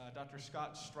Dr.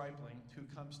 Scott Stripling, who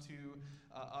comes to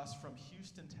us from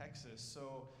Houston, Texas.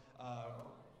 So,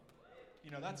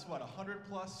 that's what, 100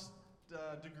 plus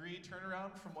degree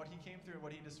turnaround from what he came through and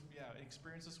what he just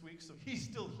experienced this week. So he's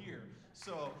still here.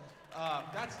 So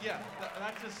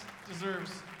that just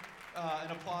deserves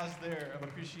an applause there of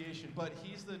appreciation. But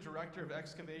he's the director of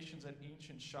excavations at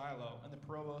Ancient Shiloh and the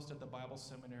provost at the Bible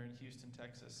Seminary in Houston,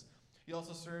 Texas. He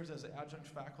also serves as adjunct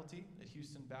faculty at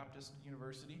Houston Baptist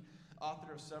University,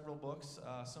 author of several books.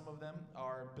 Some of them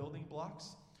are Building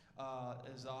Blocks,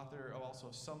 is author of also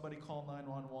Somebody Call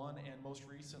 911, and most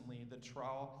recently, The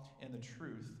Trial and the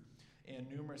Truth, and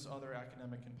numerous other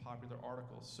academic and popular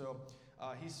articles. So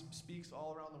he speaks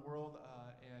all around the world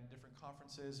and different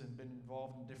conferences and been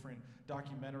involved in different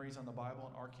documentaries on the Bible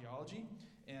and archaeology.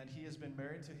 And he has been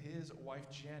married to his wife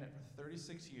Janet for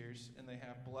 36 years, and they've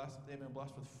been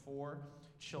blessed with 4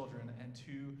 children and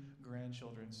 2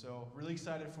 grandchildren. So really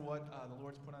excited for what the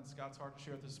Lord's put on Scott's heart to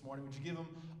share with us this morning. Would you give him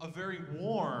a very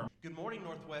warm good morning,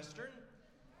 Northwestern?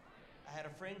 I had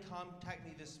a friend contact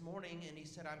me this morning, and he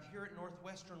said, I'm here at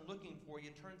Northwestern looking for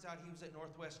you. Turns out he was at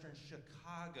Northwestern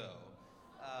Chicago,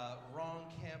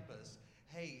 wrong campus.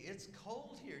 Hey, it's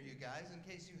cold here, you guys, in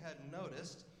case you hadn't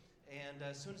noticed. And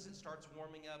as soon as it starts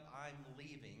warming up, I'm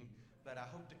leaving. But I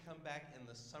hope to come back in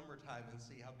the summertime and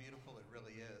see how beautiful it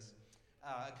really is.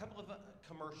 A couple of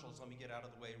commercials let me get out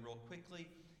of the way real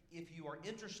quickly. If you are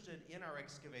interested in our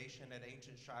excavation at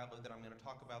Ancient Shiloh that I'm going to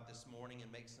talk about this morning and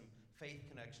make some faith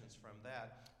connections from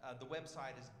that, the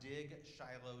website is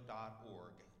digshiloh.org.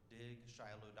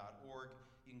 digshiloh.org.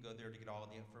 You can go there to get all of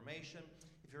the information.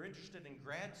 If you're interested in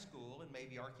grad school and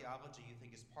maybe archaeology you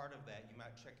think is part of that, you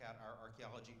might check out our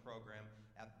archaeology program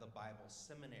at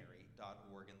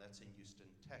thebibleseminary.org, and that's in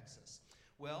Houston, Texas.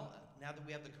 Well, now that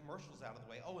we have the commercials out of the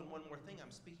way, and one more thing,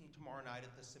 I'm speaking tomorrow night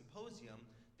at the symposium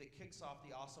that kicks off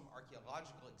the awesome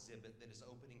archaeological exhibit that is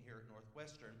opening here at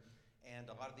Northwestern. And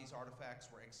a lot of these artifacts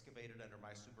were excavated under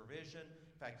my supervision.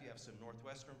 In fact, you have some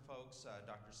Northwestern folks,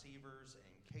 Dr. Sievers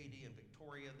and Katie and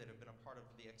Victoria, that have been a part of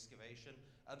the excavation.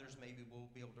 Others maybe will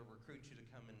be able to recruit you to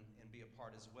come and be a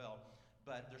part as well.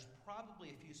 But there's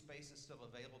probably a few spaces still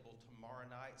available tomorrow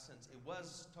night, since it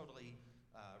was totally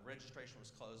registration was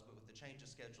closed, but with the change of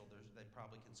schedule, they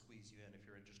probably can squeeze you in if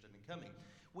you're interested in coming.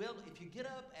 Well, if you get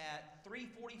up at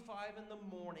 3:45 in the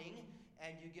morning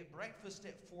and you get breakfast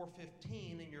at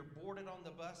 4:15 and you're boarded on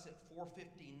the bus at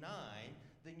 4:59,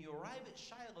 then you arrive at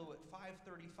Shiloh at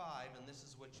 5:35, and this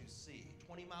is what you see.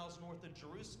 20 miles north of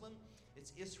Jerusalem,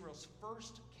 it's Israel's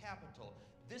first capital.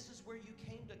 This is where you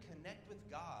came to connect with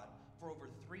God for over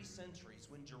 3 centuries.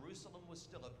 When Jerusalem was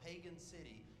still a pagan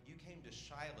city, you came to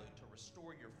Shiloh to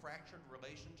restore your fractured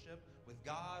relationship with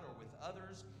God or with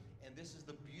others. And this is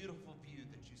the beautiful view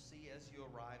that you see as you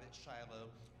arrive at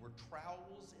Shiloh. We're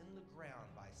trowels in the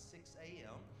ground by 6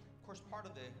 a.m. Of course, part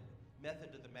of the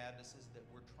method of the madness is that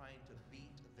we're trying to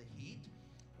beat the heat.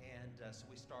 And so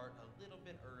we start a little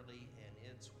bit early, and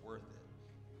it's worth it.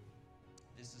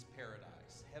 This is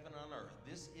paradise, heaven on earth.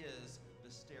 This is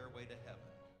the stairway to heaven.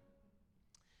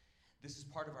 This is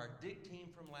part of our dig team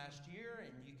from last year,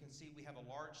 and you can see we have a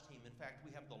large team. In fact,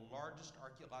 we have the largest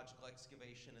archaeological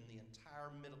excavation in the entire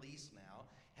Middle East now.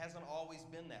 Hasn't always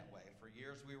been that way. For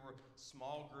years we were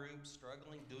small groups,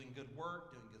 struggling, doing good work,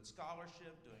 doing good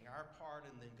scholarship, doing our part,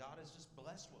 and then God has just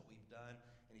blessed what we've done,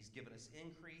 and He's given us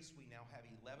increase. We now have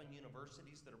 11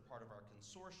 universities that are part of our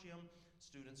consortium,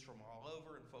 students from all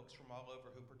over and folks from all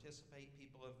over who participate,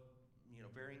 people of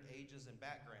varying ages and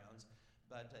backgrounds.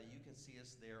 But you can see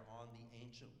us there on the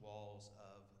ancient walls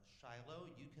of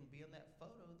Shiloh. You can be in that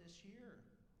photo this year.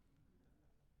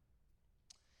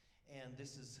 And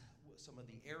this is some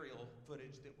of the aerial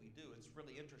footage that we do. It's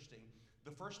really interesting.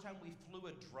 The first time we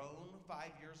flew a drone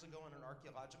 5 years ago on an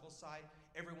archaeological site,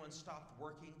 everyone stopped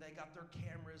working. They got their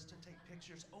cameras to take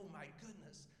pictures. Oh my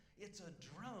goodness, it's a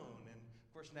drone. And of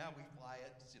course now we fly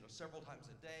it several times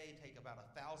a day, take about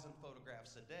 1,000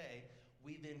 photographs a day.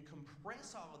 We then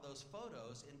compress all of those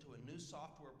photos into a new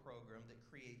software program that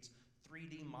creates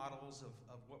 3D models of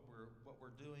what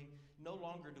we're doing. No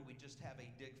longer do we just have a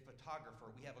dig photographer.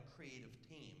 We have a creative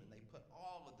team, and they put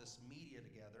all of this media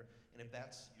together. And if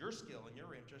that's your skill and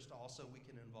your interest, also we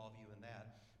can involve you in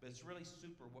that. But it's really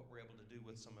super what we're able to do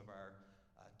with some of our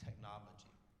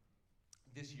technology.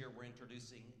 This year we're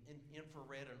introducing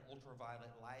infrared and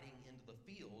ultraviolet lighting into the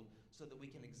field so that we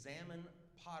can examine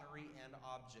pottery and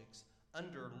objects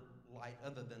under light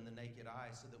other than the naked eye,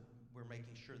 so that we're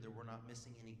making sure that we're not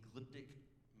missing any glyptic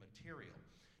material.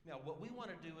 Now, what we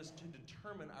want to do is to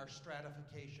determine our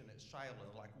stratification at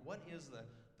Shiloh, like what is the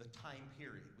time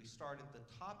period. We start at the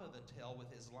top of the tell with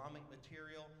Islamic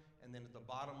material, and then at the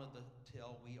bottom of the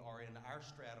tell we are in our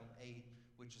stratum 8,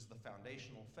 which is the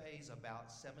foundational phase,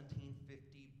 about 1750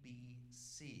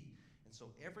 BC. And so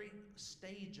every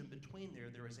stage in between there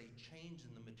is a change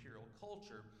in the material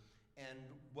culture. And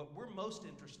what we're most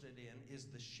interested in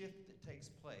is the shift that takes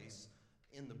place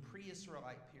in the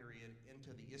pre-Israelite period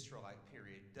into the Israelite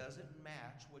period. Does it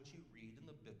match what you read in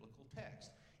the biblical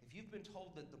text? If you've been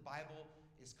told that the Bible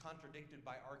is contradicted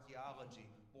by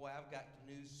archaeology, boy, I've got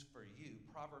news for you.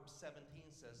 Proverbs 17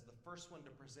 says the first one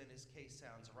to present his case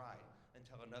sounds right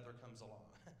until another comes along,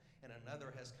 and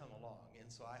another has come along. And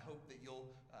so I hope that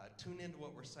you'll tune into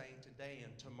what we're saying today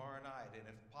and tomorrow night. And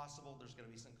if possible, there's going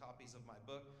to be some copies of my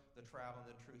book, The Travel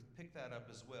and the Truth. Pick that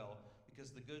up as well,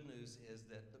 because the good news is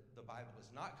that the Bible is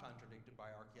not contradicted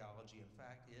by archaeology. In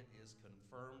fact, it is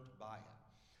confirmed by it.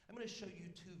 I'm going to show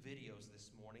you 2 videos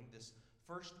this morning. This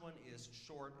first one is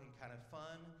short and kind of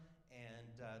fun, and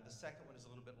the second one is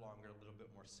a little bit longer, a little bit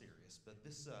more serious. But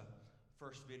this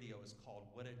first video is called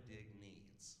What a Dig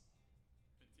Needs.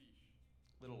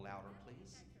 A little louder,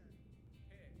 please.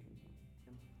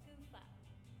 Loofah.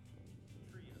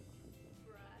 Brush.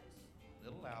 A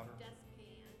little louder.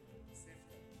 Dustpan.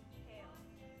 Sifter. Pail.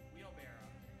 Wheelbarrow.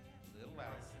 A little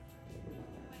louder.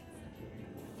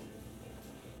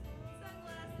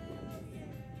 Sunglasses.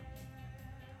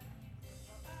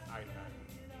 iPad.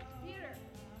 Computer.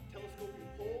 Telescoping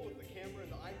pole with the camera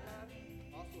and the iPad,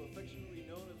 also affectionately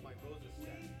known as my Moses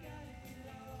set.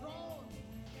 Drone!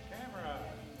 Camera!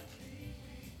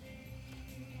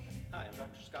 Hi, I'm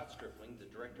Dr. Scott Stripling, the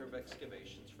Director of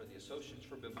Excavations for the Associates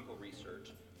for Biblical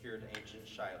Research here at Ancient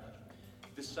Shiloh.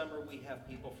 This summer we have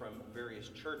people from various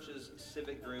churches,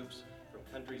 civic groups, from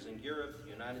countries in Europe,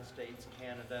 the United States,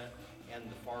 Canada, and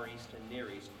the Far East and Near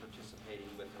East participating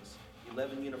with us.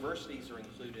 11 universities are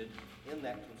included in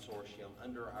that consortium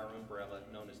under our umbrella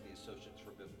known as the Associates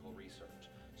for Biblical Research.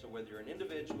 So whether you're an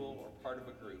individual or part of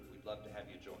a group, we'd love to have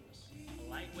you join us. A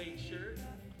lightweight shirt,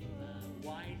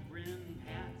 wide brim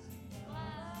hats,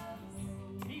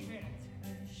 Gloves. knee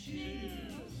pads, shoes.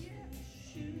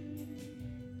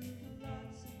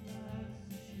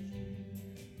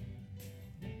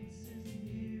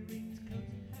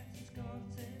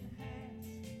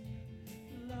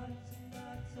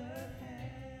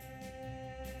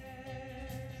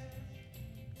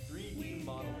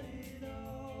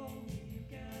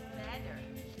 Leather.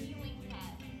 Healing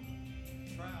pad.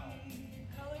 Trowel.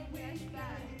 Colored mesh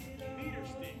bag. Meter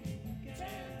stick,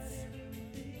 tents,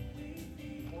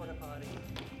 Porta potty.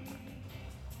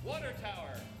 water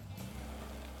tower.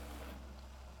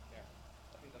 There,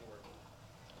 I think that'll work.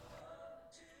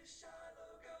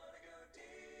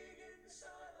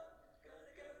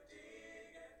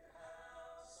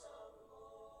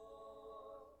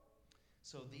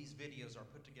 So these videos are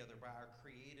put together by our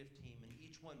creative team, and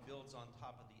each one builds on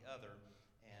top of the other,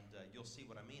 and you'll see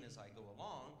what I mean as I go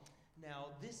along.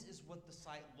 Now, this is what the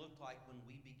site looked like when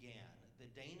we began. The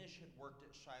Danish had worked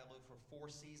at Shiloh for 4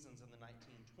 seasons in the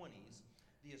 1920s.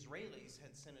 The Israelis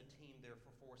had sent a team there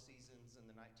for 4 seasons in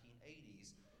the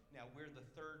 1980s. Now, we're the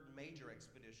 3rd major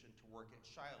expedition to work at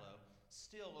Shiloh.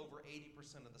 Still, over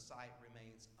 80% of the site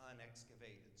remains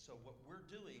unexcavated. So what we're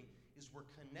doing is we're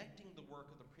connecting the work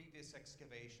of the previous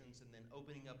excavations and then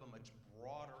opening up a much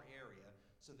broader area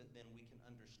so that then we can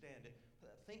understand it.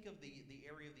 Think of the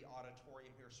area of the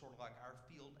auditorium here sort of like our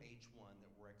field H1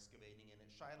 that we're excavating in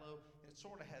at Shiloh, and it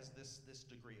sort of has this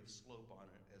degree of slope on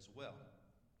it as well.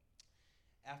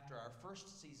 After our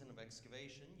first season of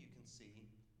excavation, you can see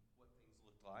what things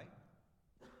looked like.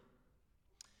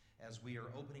 As we are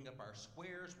opening up our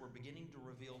squares, we're beginning to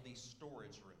reveal these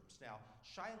storage rooms. Now,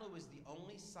 Shiloh is the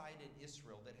only site in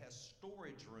Israel that has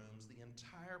storage rooms the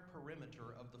entire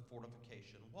perimeter of the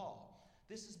fortification wall.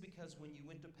 This is because when you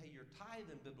went to pay your tithe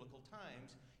in biblical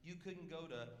times, you couldn't go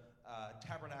to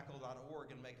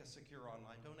tabernacle.org and make a secure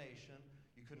online donation.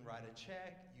 You couldn't write a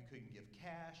check. You couldn't give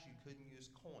cash. You couldn't use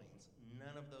coins.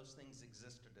 None of those things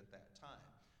existed at that time.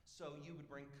 So you would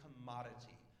bring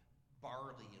commodity,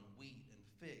 barley and wheat and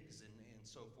figs and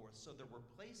so forth. So there were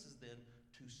places then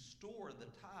to store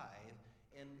the tithe,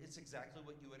 and it's exactly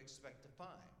what you would expect to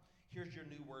find. Here's your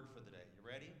new word for the day. You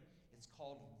ready? It's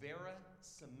called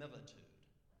verisimilitude.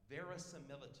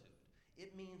 Verisimilitude.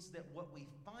 It means that what we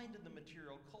find in the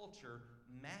material culture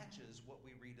matches what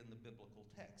we read in the biblical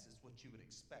text, is what you would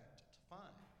expect to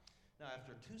find. Now,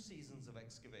 after 2 seasons of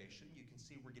excavation, you can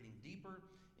see we're getting deeper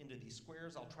into these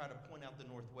squares. I'll try to point out the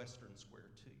northwestern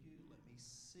square to you. Let me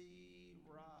see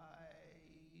right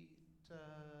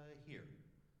here.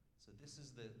 So this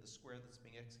is the square that's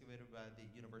being excavated by the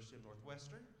University of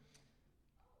Northwestern.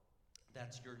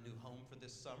 That's your new home for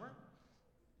this summer.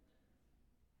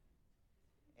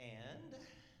 And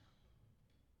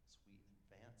as we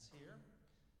here.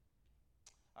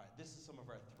 All right, this is some of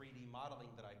our 3D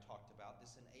modeling that I talked about.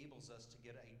 This enables us to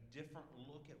get a different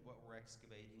look at what we're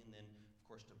excavating and then, of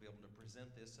course, to be able to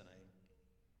present this in a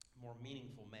more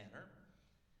meaningful manner.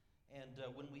 And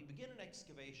when we begin an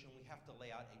excavation, we have to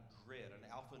lay out a grid, an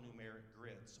alphanumeric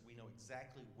grid, so we know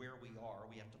exactly where we are.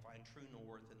 We have to find true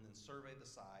north and then survey the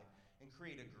site and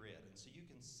create a grid. And so you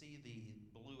can see the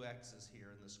blue X's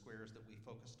here in the squares that we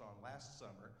focused on last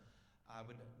summer. I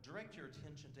would direct your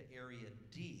attention to Area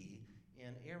D.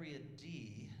 In Area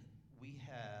D, we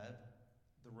have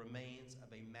the remains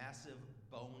of a massive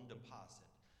bone deposit.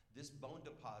 This bone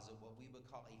deposit, what we would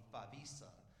call a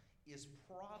favisa, is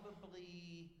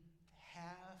probably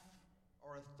half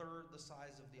or a third the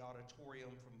size of the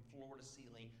auditorium from floor to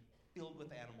ceiling, filled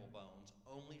with animal bones,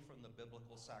 only from the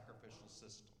biblical sacrificial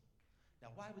system. Now,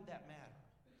 why would that matter?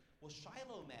 Well,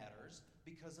 Shiloh matters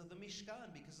because of the Mishkan,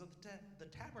 because of the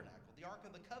tabernacle. The Ark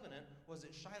of the Covenant was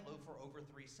at Shiloh for over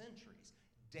 3 centuries.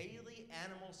 Daily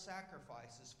animal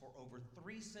sacrifices for over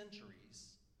 3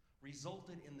 centuries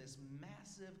resulted in this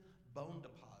massive bone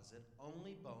deposit,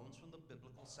 only bones from the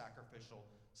biblical sacrificial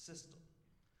system.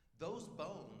 Those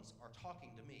bones are talking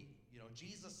to me. You know,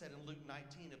 Jesus said in Luke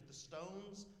 19, that the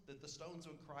stones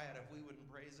would cry out if we wouldn't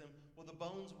praise him. Well, the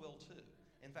bones will too.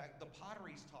 In fact, the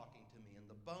pottery's talking to me, and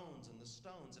the bones and the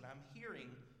stones, and I'm hearing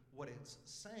what it's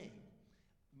saying.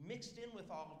 Mixed in with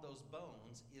all of those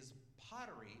bones is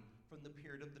pottery from the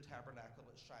period of the tabernacle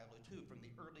at Shiloh too, from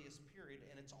the earliest period,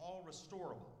 and it's all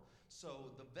restorable.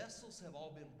 So the vessels have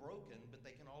all been broken, but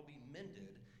they can all be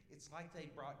mended. It's like they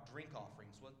brought drink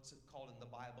offerings, what's it called in the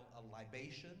Bible, a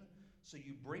libation. So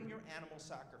you bring your animal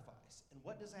sacrifice. And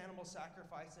what does animal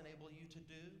sacrifice enable you to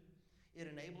do? It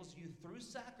enables you through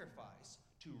sacrifice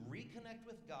to reconnect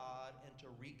with God and to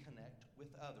reconnect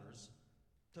with others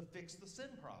to fix the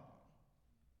sin problem.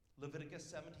 Leviticus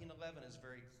 17:11 is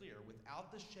very clear.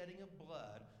 Without the shedding of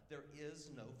blood, there is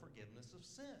no forgiveness of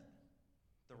sin.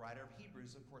 The writer of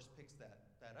Hebrews, of course, picks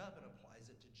that up and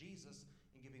applies it to Jesus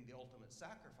in giving the ultimate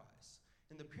sacrifice.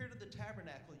 In the period of the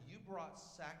tabernacle, you brought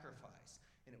sacrifice,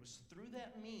 and it was through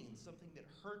that means, something that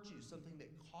hurt you, something that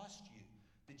cost you,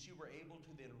 that you were able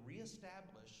to then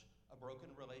reestablish a broken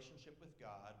relationship with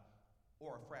God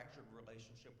or a fractured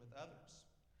relationship with others.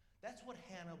 That's what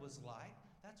Hannah was like.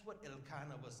 That's what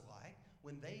Elkanah was like.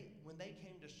 When they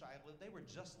came to Shiloh, they were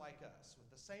just like us, with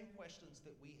the same questions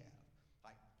that we have.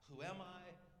 Like, who am I?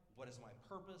 What is my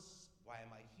purpose? Why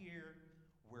am I here?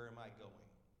 Where am I going?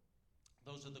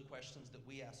 Those are the questions that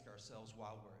we ask ourselves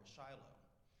while we're at Shiloh.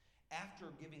 After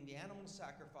giving the animal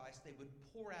sacrifice, they would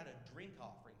pour out a drink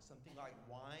offering, something like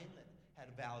wine that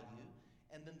had value,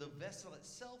 and then the vessel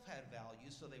itself had value,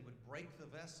 so they would break the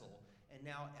vessel, and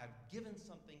now I've given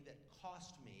something that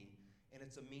cost me, and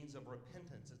it's a means of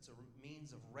repentance. It's a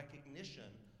means of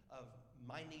recognition of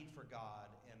my need for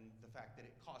God and the fact that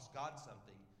it cost God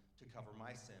something to cover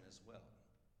my sin as well.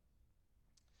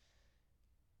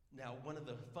 Now, one of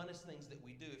the funnest things that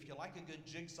we do, if you like a good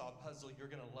jigsaw puzzle,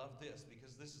 you're going to love this,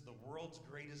 because this is the world's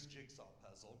greatest jigsaw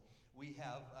puzzle. We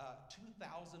have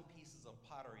 2,000 pieces of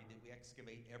pottery that we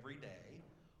excavate every day.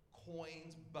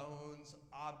 Coins, bones,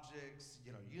 objects,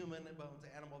 human bones,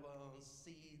 animal bones,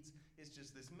 seeds. It's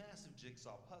just this massive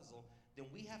jigsaw puzzle. Then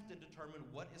we have to determine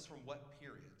what is from what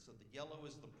period. So the yellow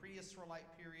is the pre-Israelite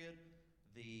period.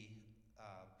 The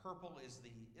purple is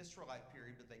the Israelite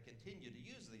period, but they continue to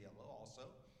use the yellow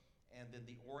also. And then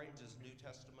the orange is New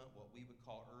Testament, what we would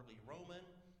call early Roman.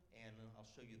 And I'll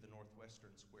show you the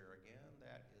northwestern square again.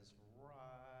 That is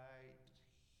right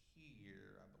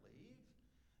here, I believe.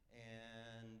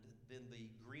 And then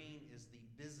the green is the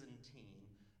Byzantine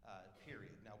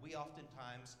period. Now, we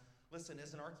oftentimes, listen,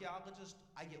 as an archaeologist,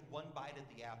 I get one bite at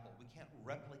the apple. We can't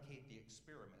replicate the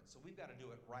experiment, so we've got to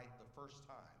do it right the first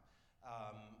time.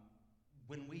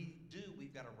 When we do,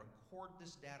 we've got to record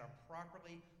this data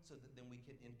properly so that then we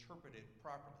can interpret it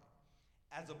properly.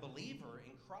 As a believer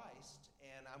in Christ,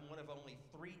 and I'm one of only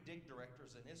 3 dig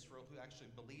directors in Israel who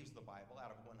actually believes the Bible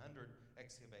out of 100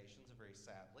 excavations, very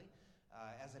sadly.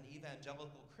 As an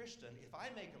evangelical Christian, if I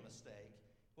make a mistake,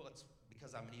 well, it's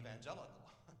because I'm an evangelical.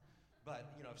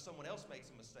 But, if someone else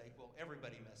makes a mistake, well,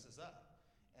 everybody messes up.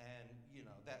 And,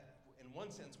 that, in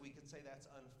one sense, we could say that's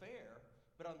unfair.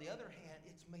 But on the other hand,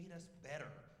 it's made us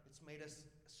better. It's made us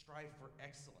strive for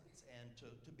excellence and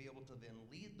to be able to then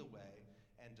lead the way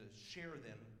and to share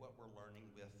then what we're learning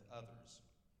with others.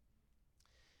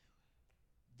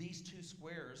 These 2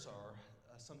 squares are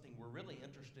something we're really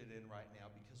interested in right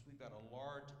now, because we've got a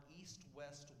large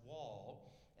east-west wall,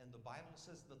 and the Bible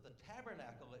says that the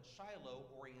tabernacle at Shiloh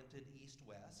oriented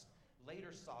east-west.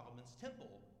 Later, Solomon's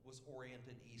temple was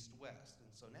oriented east-west.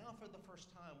 And so now for the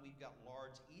first time, we've got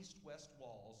large east-west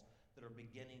walls that are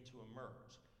beginning to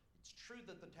emerge. It's true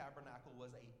that the tabernacle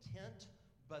was a tent,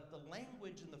 but the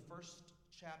language in the first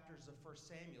chapters of 1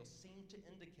 Samuel seem to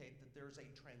indicate that there's a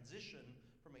transition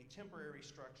from a temporary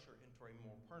structure into a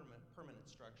more permanent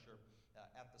structure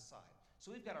at the site.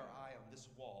 So we've got our eye on this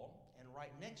wall, and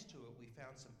right next to it we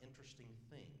found some interesting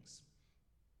things.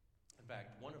 In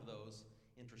fact, one of those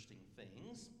interesting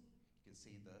things, you can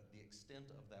see the extent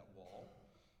of that wall.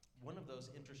 One of those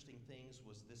interesting things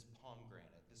was this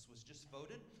pomegranate. This was just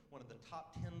voted one of the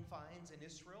top 10 finds in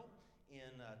Israel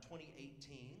in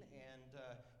 2018, and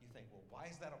you think, well,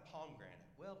 why is that a pomegranate?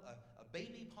 Well, a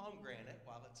baby pomegranate,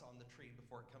 while it's on the tree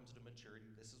before it comes to maturity,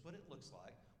 this is what it looks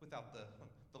like, without the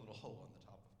little hole on the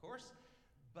top, of course.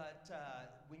 But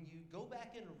when you go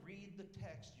back and read the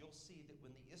text, you'll see that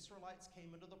when the Israelites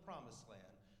came into the Promised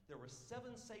Land, there were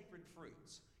 7 sacred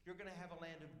fruits. You're going to have a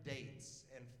land of dates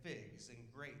and figs and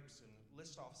grapes, and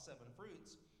list off 7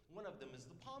 fruits. One of them is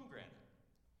the pomegranate.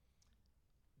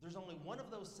 There's only one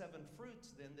of those 7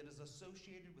 fruits, then, that is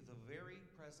associated with the very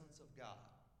presence of God.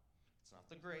 It's not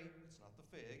the grape, it's not the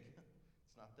fig,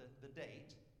 it's not the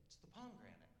date, it's the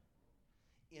pomegranate.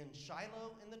 In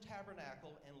Shiloh in the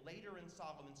tabernacle and later in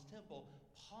Solomon's temple,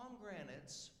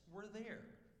 pomegranates were there.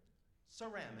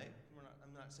 Ceramic,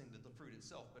 I'm not saying that the fruit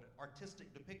itself, but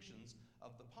artistic depictions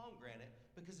of the pomegranate,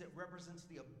 because it represents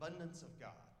the abundance of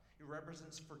God. It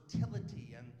represents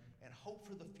fertility and hope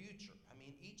for the future. I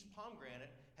mean, each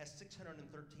pomegranate has 613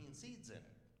 seeds in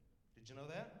it. Did you know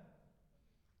that?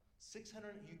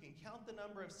 600, you can count the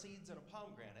number of seeds in a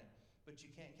pomegranate, but you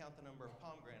can't count the number of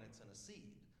pomegranates in a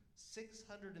seed.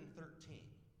 613.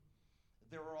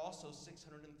 There are also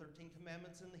 613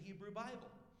 commandments in the Hebrew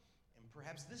Bible. And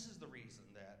perhaps this is the reason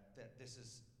that this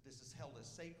is held as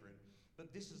sacred.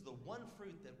 But this is the one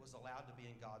fruit that was allowed to be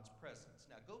in God's presence.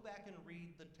 Now go back and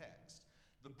read the text.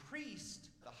 The priest,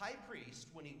 the high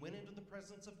priest, when he went into the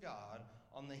presence of God,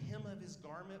 on the hem of his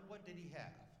garment, what did he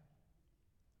have?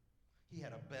 He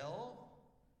had a bell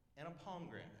and a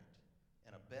pomegranate,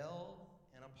 and a bell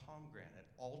and a pomegranate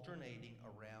alternating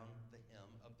around the hem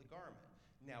of the garment.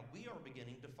 Now we are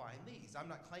beginning to find these.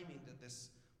 I'm not claiming that this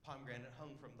pomegranate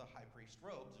hung from the high priest's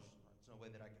robes. There's no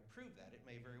way that I can prove that. It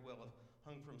may very well have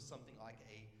hung from something like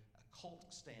a cult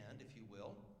stand, if you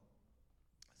will,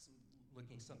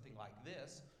 looking something like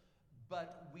this.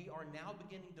 But we are now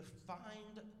beginning to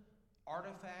find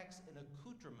artifacts and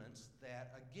accoutrements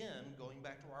that, again, going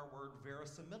back to our word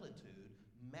verisimilitude,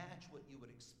 match what you would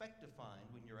expect to find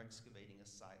when you're excavating a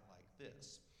site like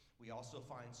this. We also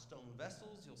find stone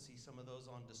vessels. You'll see some of those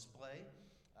on display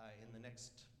in the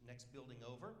next building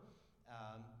over.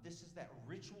 This is that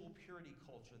ritual purity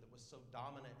culture that was so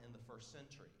dominant in the first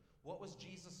century. What was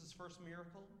Jesus' first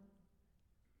miracle?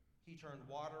 He turned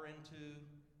water into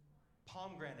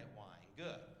pomegranate wine.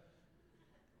 Good.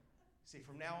 See,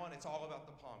 from now on, it's all about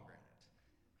the pomegranate.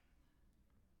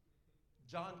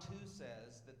 John 2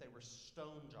 says that they were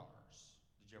stone jars.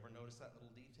 Did you ever notice that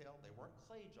little detail? They weren't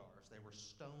clay jars, they were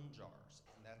stone jars.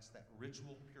 And that's that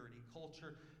ritual purity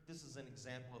culture. This is an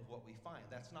example of what we find.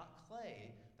 That's not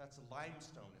clay, that's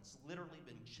limestone. It's literally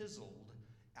been chiseled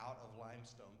out of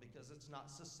limestone because it's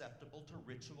not susceptible to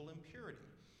ritual impurity.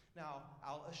 Now,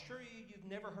 I'll assure you,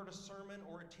 you've never heard a sermon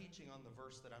or a teaching on the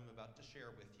verse that I'm about to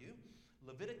share with you.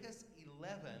 Leviticus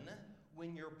 11,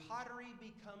 when your pottery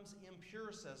becomes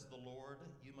impure, says the Lord,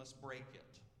 you must break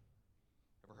it.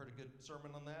 Ever heard a good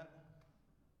sermon on that?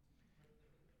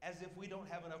 As if we don't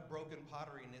have enough broken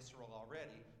pottery in Israel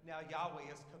already. Now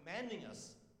Yahweh is commanding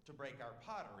us to break our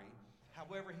pottery.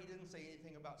 However, he didn't say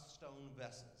anything about stone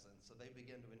vessels. And so they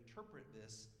began to interpret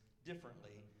this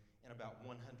differently in about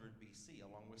 100 BC,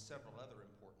 along with several other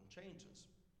important changes.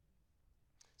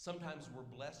 Sometimes we're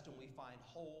blessed and we find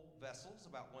whole vessels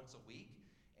about once a week.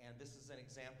 And this is an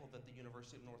example that the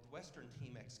University of Northwestern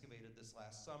team excavated this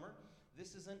last summer.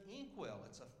 This is an inkwell.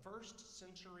 It's a 1st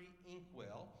century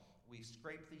inkwell. We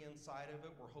scraped the inside of it.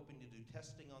 We're hoping to do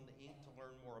testing on the ink to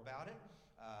learn more about it.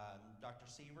 Dr.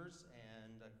 Sievers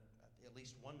and at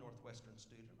least one Northwestern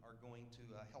student are going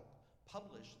to help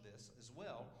publish this as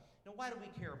well. Now, why do we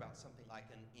care about something like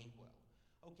an inkwell?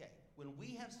 Okay, when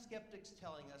we have skeptics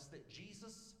telling us that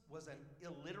Jesus was an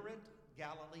illiterate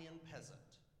Galilean peasant,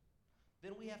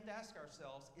 then we have to ask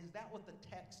ourselves, is that what the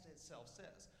text itself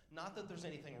says? Not that there's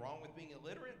anything wrong with being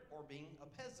illiterate or being a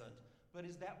peasant, but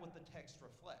is that what the text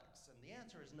reflects? And the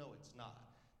answer is no, it's not.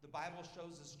 The Bible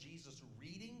shows us Jesus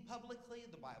reading publicly.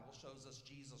 The Bible shows us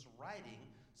Jesus writing.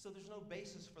 So there's no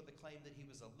basis for the claim that he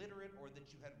was illiterate or that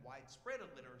you had widespread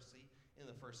illiteracy in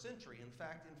the 1st century. In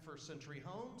fact, in 1st century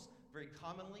homes, Very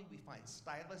commonly, we find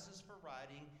styluses for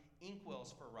writing,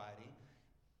 inkwells for writing.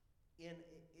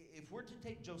 If we're to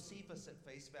take Josephus at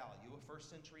face value, a first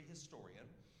century historian,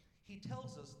 he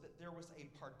tells us that there was a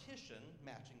partition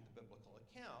matching the biblical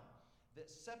account that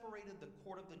separated the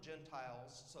court of the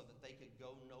Gentiles so that they could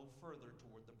go no further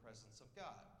toward the presence of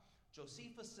God.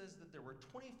 Josephus says that there were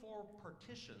 24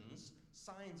 partitions,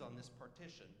 signs on this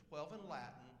partition, 12 in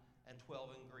Latin and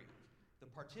 12 in Greek. The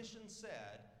partition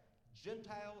said,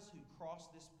 Gentiles who cross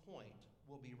this point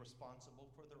will be responsible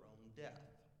for their own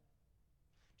death.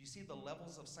 Do you see the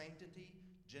levels of sanctity?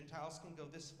 Gentiles can go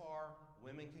this far,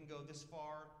 women can go this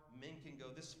far, men can go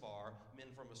this far, men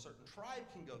from a certain tribe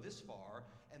can go this far,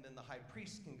 and then the high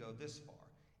priest can go this far.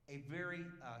 A very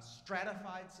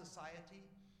stratified society.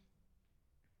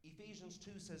 Ephesians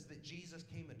 2 says that Jesus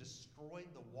came and destroyed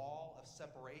the wall of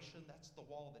separation. That's the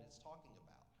wall that it's talking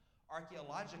about.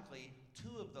 Archaeologically,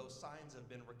 2 of those signs have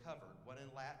been recovered, one in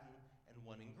Latin and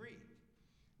one in Greek.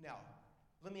 Now,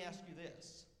 let me ask you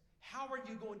this. How are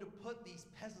you going to put these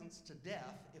peasants to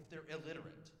death if they're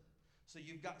illiterate? So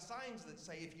you've got signs that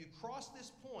say if you cross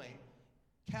this point,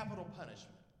 capital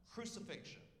punishment,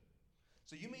 crucifixion.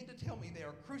 So you mean to tell me they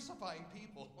are crucifying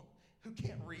people who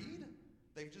can't read?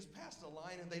 They've just passed a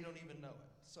line and they don't even know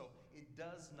it. So it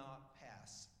does not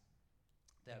pass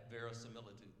that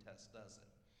verisimilitude test, does it?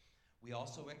 We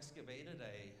also excavated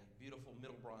a beautiful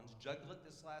Middle Bronze juglet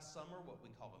this last summer, what we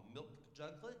call a milk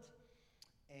juglet,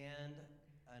 and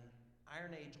an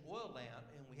Iron Age oil lamp,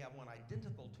 and we have one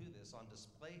identical to this on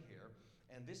display here,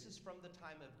 and this is from the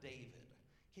time of David.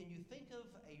 Can you think of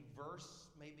a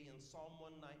verse maybe in Psalm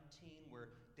 119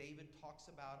 where David talks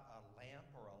about a lamp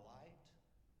or a light?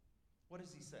 What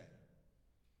does he say?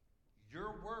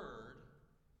 Your word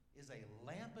is a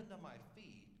lamp unto my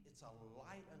feet, it's a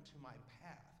light unto my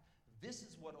path. This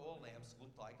is what oil lamps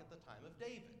looked like at the time of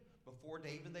David. Before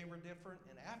David they were different,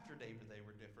 and after David they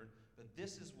were different, but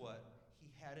this is what he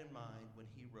had in mind when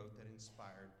he wrote that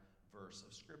inspired verse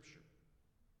of Scripture.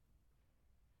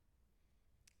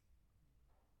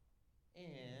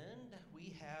 And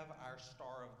we have our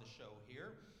star of the show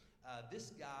here. This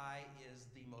guy is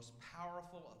the most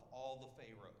powerful of all the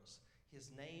pharaohs. His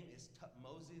name is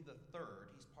Thutmose III.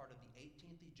 He's part of the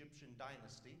 18th Egyptian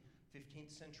dynasty,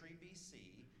 15th century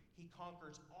BC. He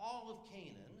conquers all of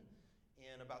Canaan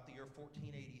in about the year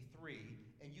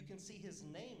 1483, and you can see his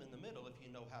name in the middle if you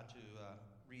know how to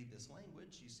read this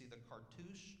language. You see the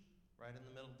cartouche right in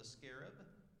the middle of the scarab.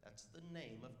 That's the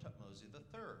name of Thutmose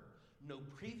III. No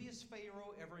previous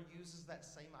pharaoh ever uses that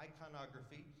same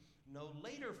iconography. No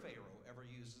later pharaoh ever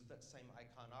uses that same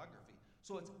iconography.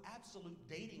 So it's absolute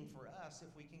dating for us if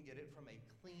we can get it from a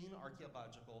clean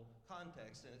archaeological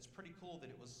context, and it's pretty cool that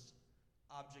it was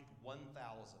object 1000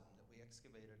 that we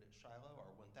excavated at Shiloh.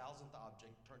 Our 1000th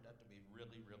object turned out to be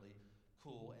really, really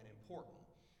cool and important.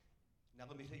 Now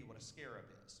let me tell you what a scarab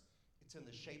is. It's in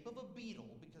the shape of a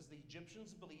beetle because the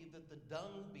Egyptians believed that the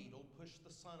dung beetle pushed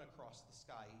the sun across the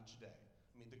sky each day.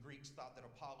 I mean, the Greeks thought that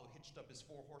Apollo hitched up his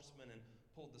 4 horsemen and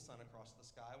pulled the sun across the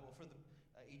sky. Well, for the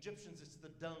Egyptians, it's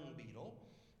the dung beetle.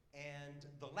 And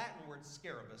the Latin word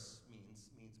scarabus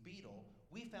means beetle.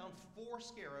 We found 4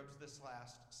 scarabs this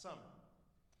last summer.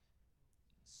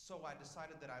 So I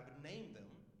decided that I would name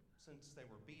them since they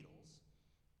were beetles.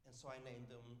 And so I named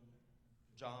them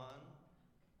John,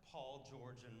 Paul,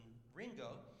 George, and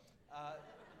Ringo.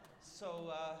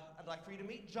 I'd like for you to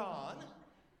meet John.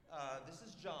 This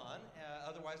is John,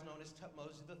 otherwise known as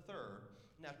Thutmose III.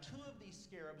 Now, 2 of these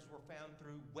scarabs were found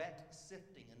through wet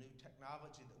sifting, a new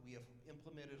technology that we have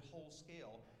implemented whole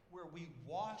scale, where we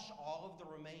wash all of the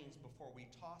remains before we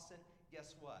toss it.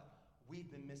 Guess what? We've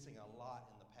been missing a lot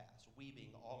in the past. We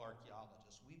being all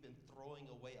archaeologists. We've been throwing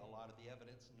away a lot of the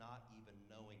evidence, not even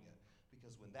knowing it.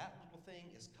 Because when that little thing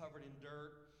is covered in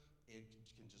dirt, it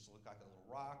can just look like a little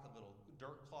rock, a little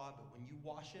dirt clod, but when you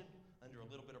wash it under a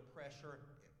little bit of pressure,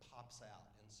 it pops out.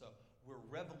 And so we're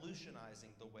revolutionizing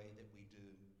the way that we do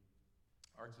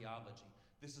archaeology.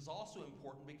 This is also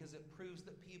important because it proves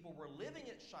that people were living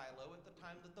at Shiloh at the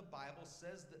time that the Bible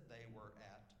says that they were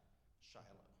at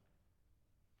Shiloh.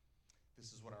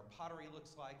 This is what our pottery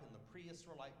looks like in the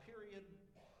pre-Israelite period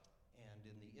and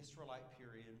in the Israelite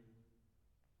period.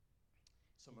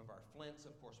 Some of our flints,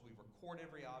 of course, we record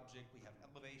every object. We have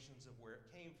elevations of where it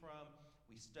came from.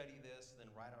 We study this,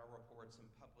 then write our reports and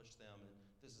publish them, and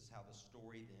this is how the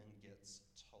story then gets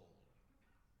told.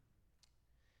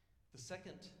 The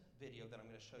second video that I'm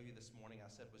going to show you this morning, I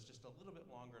said, was just a little bit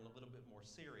longer and a little bit more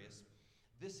serious.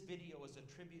 This video is a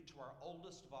tribute to our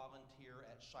oldest volunteer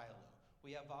at Shiloh.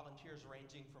 We have volunteers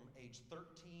ranging from age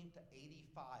 13 to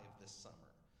 85 this summer.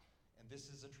 And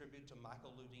this is a tribute to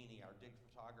Michael Ludini, our dig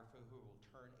photographer who will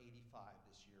turn 85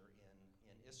 this year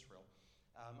in Israel.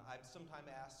 I've sometimes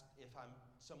asked if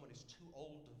someone is too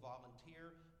old to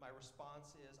volunteer. My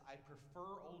response is I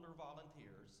prefer older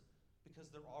volunteers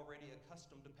because they're already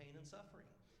accustomed to pain and suffering.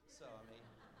 So, I mean,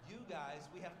 you guys,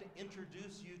 we have to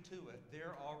introduce you to it.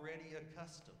 They're already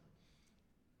accustomed.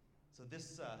 So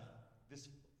this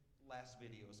last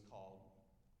video is called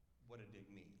What a Dig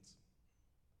Means.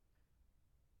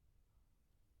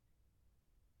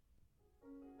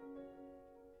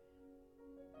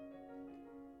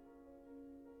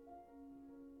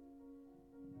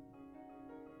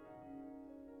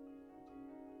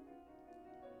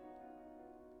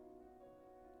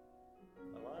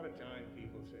 A lot of time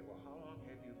people say, well, how long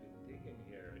have you been digging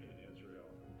here in Israel?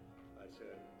 I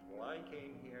said, well, I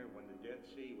came here when the Dead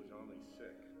Sea was only 6.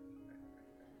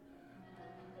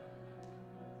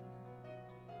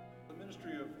 The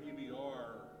ministry of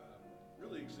ABR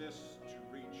really exists to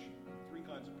reach 3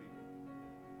 kinds of people.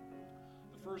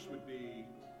 The first would be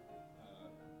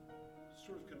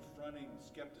sort of confronting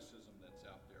skepticism that's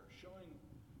out there, showing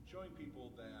people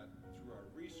that through our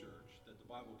research that the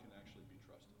Bible can actually be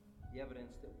trusted. The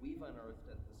evidence that we've unearthed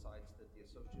at the sites that the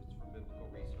Associates for Biblical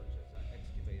Research has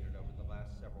excavated over the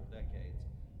last several decades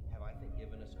have, I think,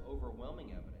 given us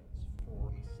overwhelming evidence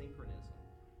for a synchronism,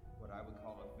 what I would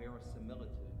call a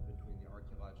verisimilitude between the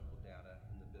archaeological data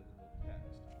and the biblical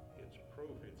text. It's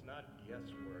proof. It's not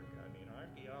guesswork. I mean,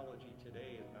 archaeology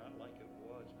today is not like it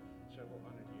was several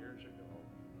hundred years ago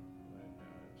when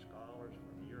scholars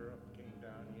from Europe came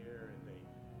down here and they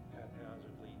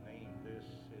haphazardly named this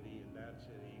city and that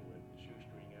city with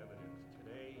shoestring evidence.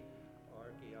 Today,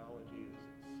 archaeology is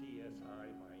at CSI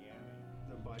Miami.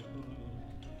 The Bible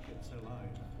gets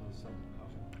alive somehow.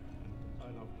 I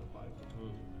love the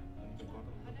Bible and the God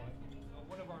of the Bible.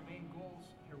 One of our main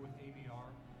goals here with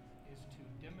ABR is to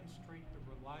demonstrate the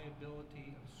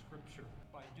reliability of Scripture.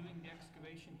 By doing the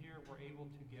excavation here, we're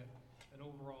able to get an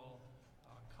overall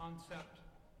concept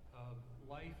of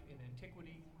life in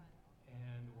antiquity,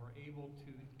 and we're able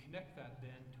to connect that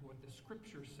then to what the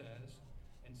Scripture says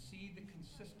and see the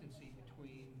consistency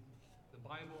between the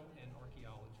Bible and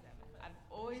archaeology. I've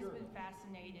always been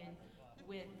fascinated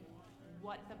with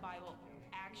what the Bible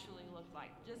actually looked like,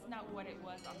 just not what it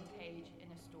was on the page in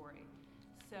a story.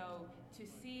 So to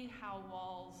see how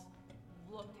walls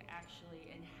looked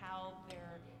actually and how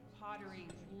their pottery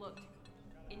looked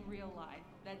in real life,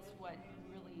 that's what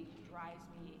really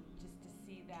drives me, just to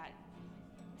see that,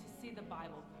 to see the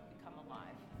Bible become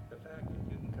alive. The fact that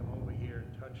you can come over here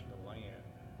and touch the land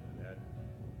that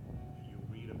you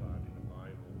read about in the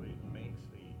Bible, it makes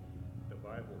the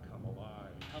Bible come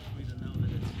alive. It helps me to know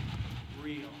that it's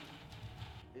real.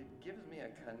 It gives me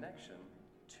a connection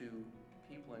to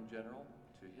people in general,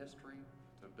 to history,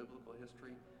 to biblical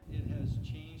history. It has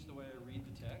changed the way I read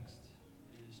the text.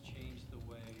 It has changed the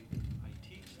way I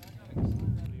teach the text.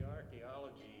 The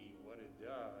archaeology, what it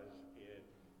does, it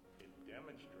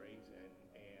demonstrates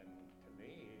and to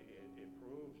me it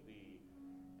proves the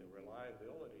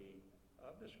reliability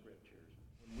of the scriptures.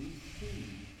 When we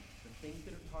see the things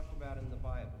that are talked about in the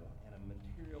Bible and a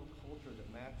material culture that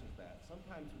matches that,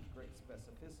 sometimes with great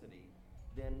specificity,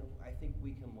 then I think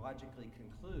we can logically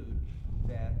conclude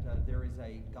that there is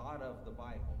a God of the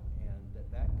Bible and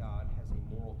that God has a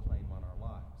moral claim on our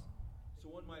lives. So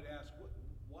one might ask,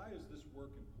 why is this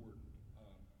work important?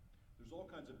 There's all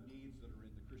kinds of needs that are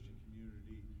in the Christian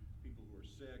community, people who are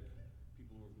sick,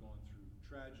 people who have gone through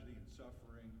tragedy and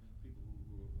suffering, people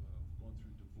who have gone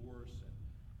through divorce and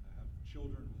have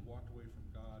children who walked away from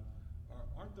God.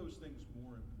 Aren't those things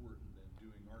more important than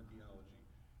doing archaeology?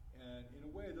 And in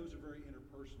a way, those are very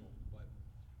interpersonal, but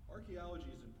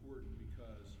archaeology is important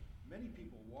because many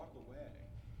people walk away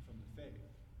from the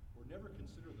faith or never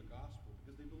consider the gospel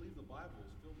because they believe the Bible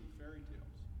is filled with fairy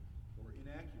tales or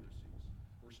inaccuracies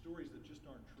or stories that just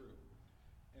aren't true.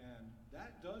 And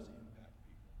that does impact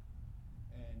people.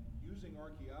 And using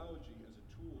archaeology as a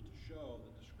tool to show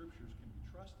that the scriptures can be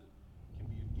trusted can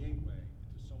be a gateway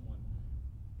into someone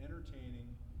entertaining,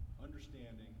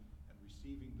 understanding, and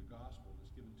receiving the gospel that's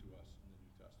given to us in the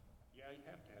New Testament. Yeah, you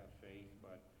have to have faith,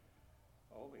 but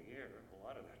over here, a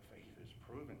lot of that faith is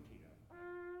proven to you.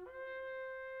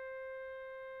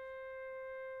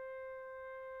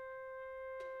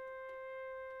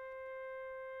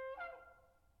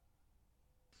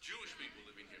 Jewish people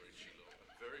living here in Shiloh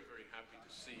are very, very happy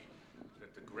to see that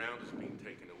the ground is being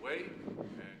taken away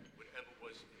and whatever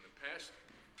was in the past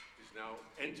is now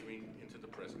entering into the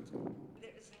present.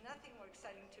 There is nothing more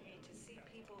exciting to me to see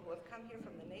people who have come here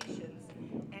from the nations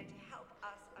and to help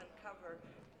us uncover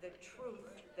the truth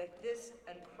that this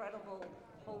incredible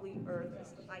Holy Earth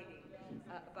is hiding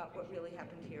about what really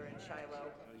happened here in Shiloh.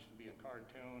 There used to be a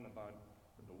cartoon about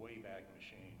the Wayback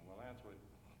Machine. Well, that's what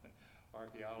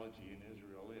archaeology in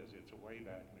Israel is. It's a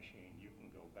Wayback Machine. You can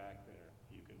go back there,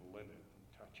 you can live it and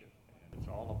touch it. And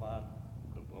it's all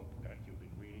about the book that you've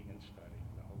been reading and studying,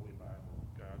 the Holy Bible,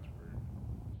 God's Word.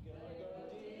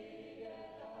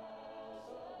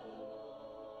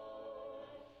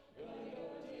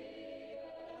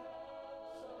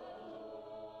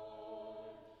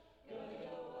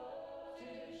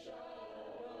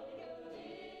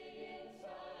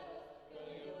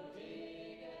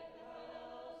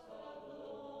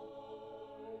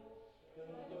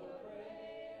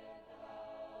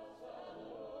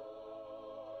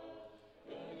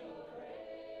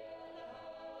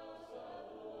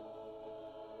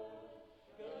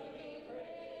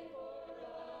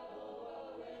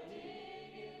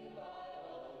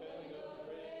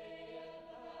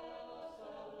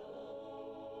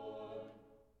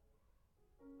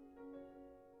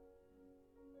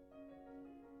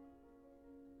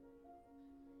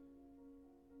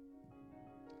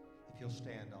 If you'll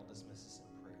stand, I'll dismiss us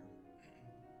in prayer.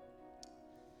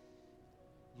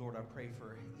 Lord, I pray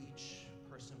for each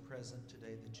person present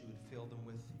today that you would fill them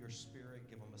with your Spirit,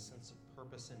 give them a sense of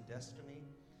purpose and destiny.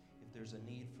 If there's a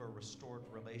need for restored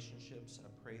relationships, I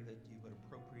pray that you would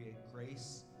appropriate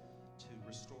grace to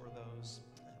restore those.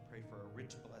 I pray for a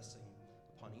rich blessing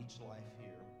upon each life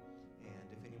here.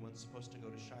 And if anyone's supposed to go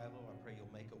to Shiloh, I pray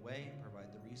you'll make a way,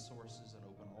 provide the resources, and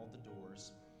open all the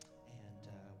doors. And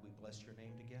we bless your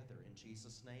name together. In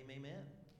Jesus' name, amen.